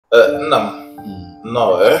No,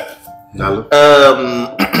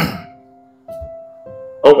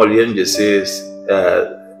 oh, well, you says,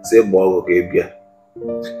 say, Bob, okay,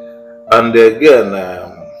 and again,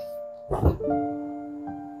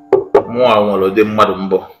 more I want to do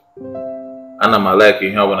Madam and I'm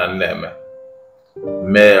liking how one name,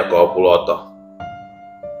 May a couple author.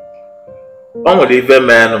 Only even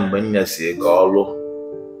man when you see a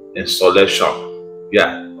installation,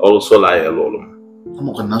 yeah, also like a lolum.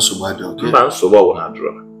 I'm not so bad, okay? I'm so well, not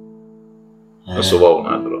draw. I'm so well,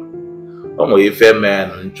 not draw. Only if a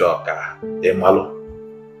man and joker, a malo.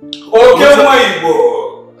 Okay, my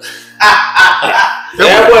boy. You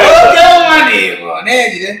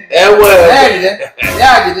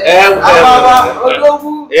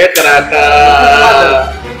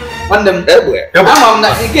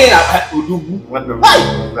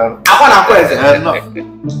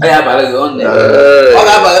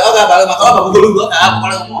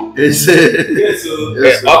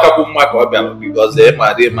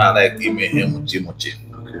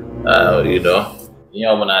know.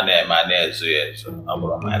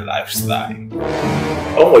 About my lifestyle.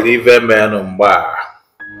 Only even men bar.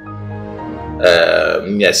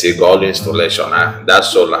 Yes, a gold installation. That's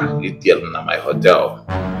solar. It's in my hotel.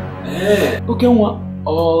 Okay, what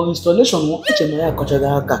installation? Which am I got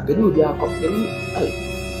a car? Can you be a cocktail?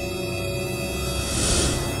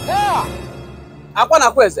 Yeah, I want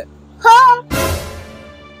a question. Ha!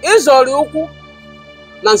 Is all you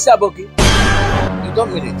Nancy Aboki? You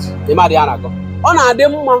don't mean it. The Mariana go. On a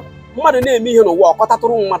demo. Mother name me no walk, what a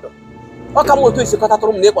room mother. How come what is a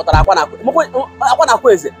catarum name? What I want to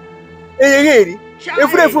quiz it.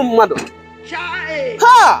 Every from mother.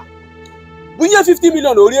 Ha! We have 50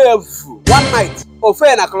 million one night or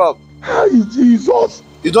fair in a club. Jesus!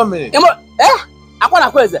 You don't mean it? I want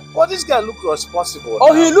to quiz it. What this guy look responsible?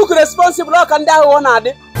 Oh, he look responsible. How can that one add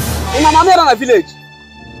it? In a village.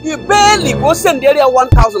 He barely go send the area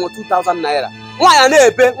 1,000 or 2,000 naira. Why are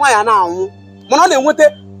they? Why are now? Money want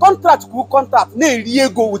it. Contract who contract na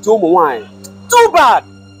go with wine. Too bad.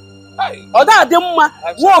 Or that demma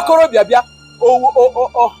walk orobia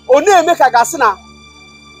o na make agasina.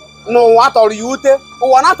 No what or you te o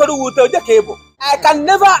wana to do the cable. I can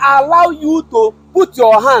never allow you to put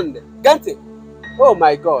your hand. Get it? Oh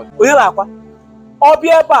my God. Oyela akwa.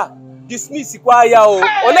 Obieba dismiss kwa ya o.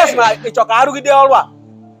 Unless ma ichoka arugide orwa.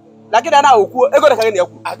 Lakini ana oku ego na kageni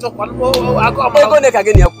yaku. Ego na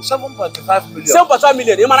kageni yaku 7.5 million. 7.5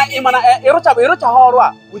 million. Imana irocha horo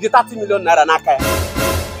a with the 30 million naira n'aka ya.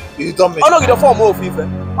 You don't mean. Ono give the form of ife. Ono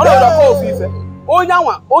give the form of ife.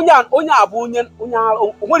 Onya abu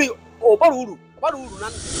onwere obaru uru na.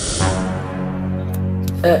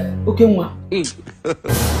 Okay nwa.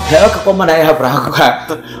 He okako mana ya bra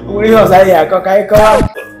akọ. Onwere ihe ọzọ ya akọ kai ko.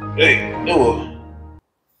 Hey, no.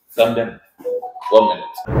 Something. 1 minute.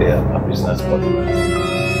 Yeah, a business partner.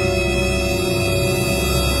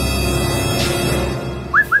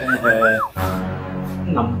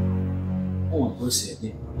 Oh, what's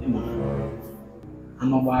it? I'm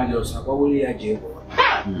not bad, yourself. What will you do?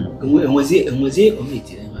 Was it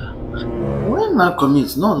committed? When I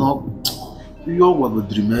commit, no. You all will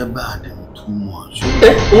dream about them too much.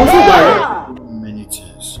 Many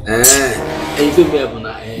things. And you feel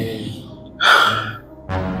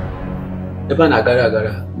Ebana gara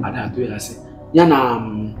ada atu ya se ya na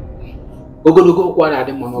ogologo kwa na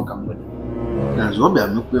de mono ka mbodi na zo bia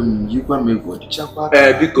mekwem yikwa mego dichakwa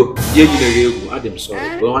biko ye nyere egwu adem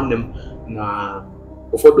sorry bo nwannem na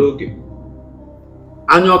ofodo oge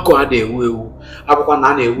anya ọkụ ada ewu akwụkwọ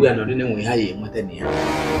na na ewu ya no de nwe ha ya enweta ne ya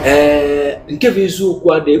nke bụ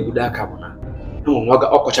eziokwu ada ebudo aka bụ na nwa ga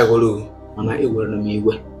ọkọchagoro mana ewere no m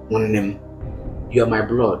iwe nwannem you are my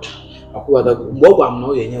blood akwụkwọ da mgbe ọ gwa m na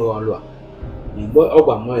ọ yenye ọlụ a mgbe ọ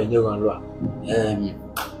gwa m na ọ yenye ọlụ a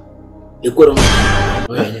ekwere m na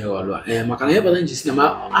ọ yenye ọlụ a maka na ebe na nji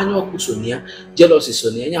sinema anya ọkụ so na ya jealousy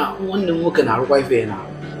so na ya nya nwanne m nwoke na-arụkwa ife na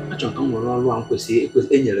achọrọ ka m nwere ọlụ a m kwesịrị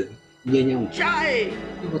enyere gị nye nwe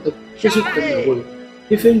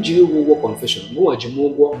ife m ji ụgwọ confession m waji m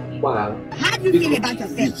ụgwọ mgbaghara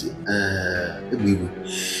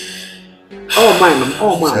oh man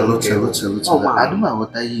aduma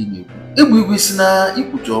wota yi ni egwu si na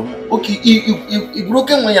ikwujo oke iguru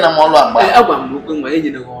oke nwe ya na mọlụ agba agwa m oke nwe enye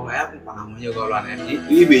na ọrụ ya kwa na onye gọrọ na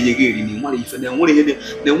ibe enye gị eri ni nwere ife na nwere ihe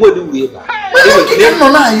na nwere uru ebe a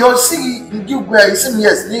nọ na ayo si ndị ugwu ya isi m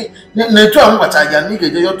yes ni na etu a ngwacha ga na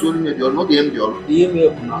igeje yo tolu me di ọrụ oge m di ọrụ ihe me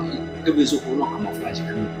bụ na ebe eziokwu na camouflage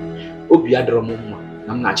ka obi ya dọrọ m mma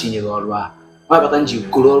na m na-achị nye gị ọrụ a bata nji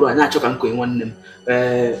koro ọrụ anya achọ ka m koyi nwanne m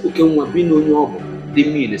oke nwa bi na onye ọbụ dị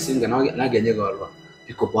mmiri si nga na ga-enye gị ọrụ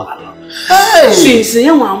biko gbaghara. Since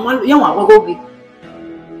ya nwa agwago gị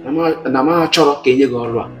na ma chọrọ ka enye gị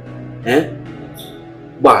ọrụ a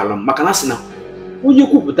gbaghara maka na sị na onye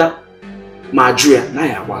kwupụta ma jụ ya na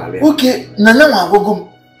ya agbaghara ya. Okay, na ya nwa agwago m.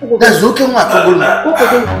 That's okay nwa agwago m.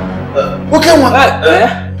 Okay nwa.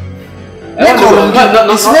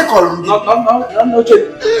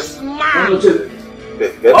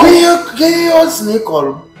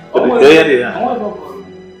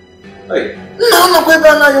 No, no, kwebe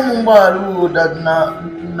anaghị ụmụ mgbagharụ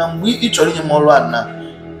na mgbe ị chọrọ inye m ọrụ a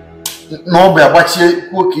na ọ bụ agbachie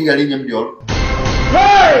kwuo ka ị ghara inye m dị ọrụ.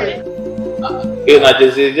 Ị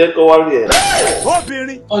na-ajezi je kọwara ya.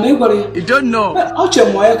 Ọ na-ịgwara ya? Ọ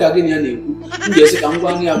chere m ya ka gị na ya na-ekwu. M ga-esi ka m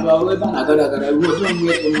gwa ya bụ ebe a na-agara agara ruo otu ọmụ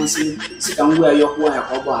ya masị si ka m gwa ya yọkwuo ya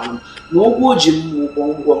ka ọ gbaghara m. Na ụgwọ o ji m ụgwọ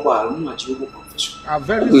mgbaghara m machi ụgwọ confession. I'm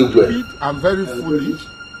very foolish.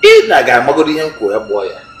 Ị na-ga-amagodo ihe m kwuo ya gbọọ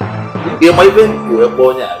ya. Ị ma ibe m kwuo ya gbọọ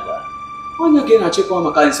onye agba. Onye ka ị na-achịkwa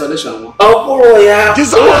maka installation nwa. Ọ bụrụ ya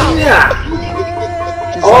onye a.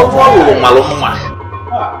 Ọ bụrụ malụ mma.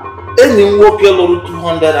 Enyi m nwoke lụrụ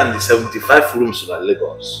 275 rooms na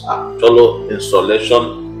Lagos. Chọrọ installation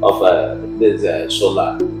of this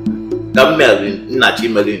solar. Ka m mere nnachi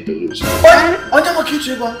mere introduce. Onye maka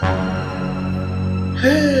ịchọ ịgwa.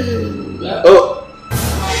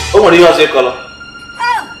 O nwere ihe ọzọ ịkọrọ.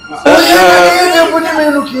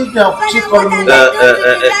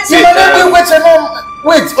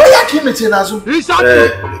 Wait, oh yeah, keep it in Azul. Can you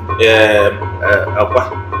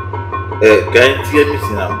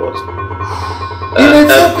meeting and boss?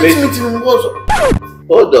 Meeting was.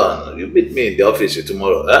 Hold on, you meet me in the office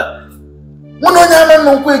tomorrow, huh? One on your man,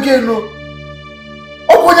 no again. No.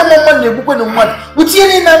 Oh, when your man, you book on one. Which you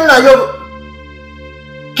need now, you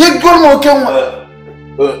keep going, okay.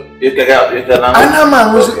 You can help. You can. I know,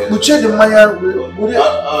 man. We check the Maya.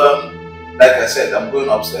 Like I said, I'm going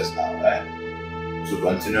upstairs now, right? To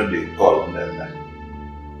continue the call on them.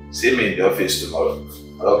 See me in the office tomorrow.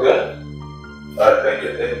 Okay? Alright, thank you.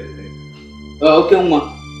 Okay, ma.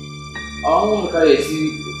 I want to see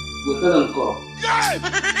what kind of call.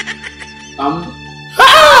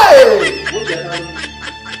 Hey!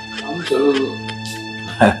 I'm sorry.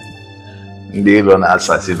 Ndị ilo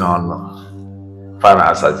na-asasị n'ọnụ. Fa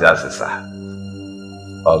na-asasị asịsa.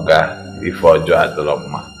 Ọga, ife ọjọọ adịrọ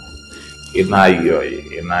mma. Ị na-ayị ọyị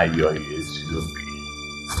ezi obi.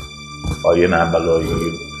 Ọyị na-abalị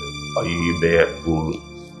ọyị ibe ya uru.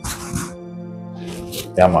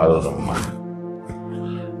 Ya marụrụ mma.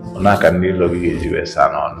 Ọ na-aka ndị ilo gị ga-eji wee saa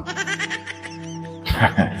n'ọnụ.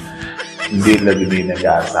 Ndị ilo gị niile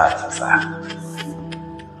ga-asa asasa.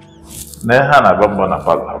 Na ha na-agba mbọ na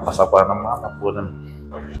palọ gbasakwa na mma anapụrụ m.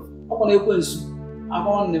 Ọ na-ekwe nsu.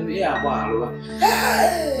 Agba nne m ya agbaghara.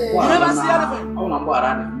 Ọ na-agbaghara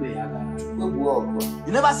na mme ya.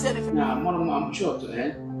 You never see anything. Nah, I'm short,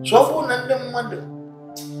 eh? So for nandem mother.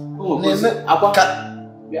 Oh, name Abaka.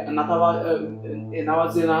 Natawa in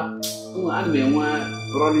our Zena. Oh, I mean,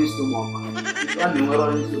 running stomach. I mean,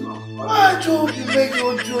 running stomach. I told you, make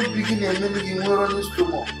your job begin and making running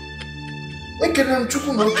stomach. I can't choose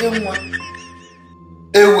no one.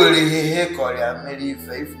 Will he call ya? Maybe if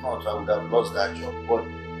not, I would have lost that job. But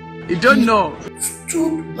you don't know.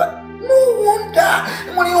 But no wonder.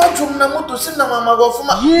 When you want to Namoto, send them a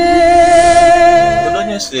magofuma. Yeah. Don't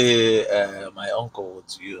you say my uncle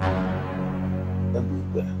to you?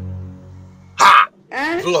 Ha!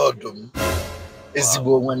 Blood.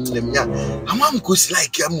 Ezigbo nwanne m ya. Ama m ko si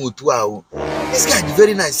like ya m otu ahụ. This guy is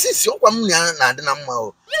very nice. Since you kwam na adị na mma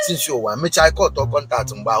o. Since you wa mecha I call to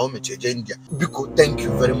contact mgbe ahụ mecha je India. Biko, thank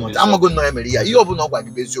you very much. Amago no ya mere ya. Ihe ọbụla ọ gwa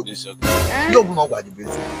gị bụ eziokwu. Ihe ọbụla ọ gwa gị bụ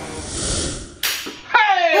eziokwu.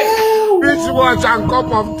 This was a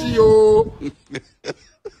cup of tea, oh.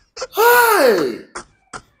 Hey!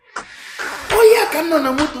 Oh yeah, can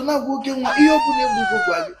no moto na go get one. You open a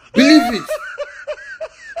book. Believe it.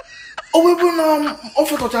 Oh, we will now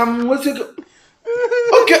offer to time.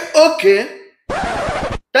 Okay.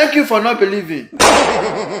 Thank you for not believing.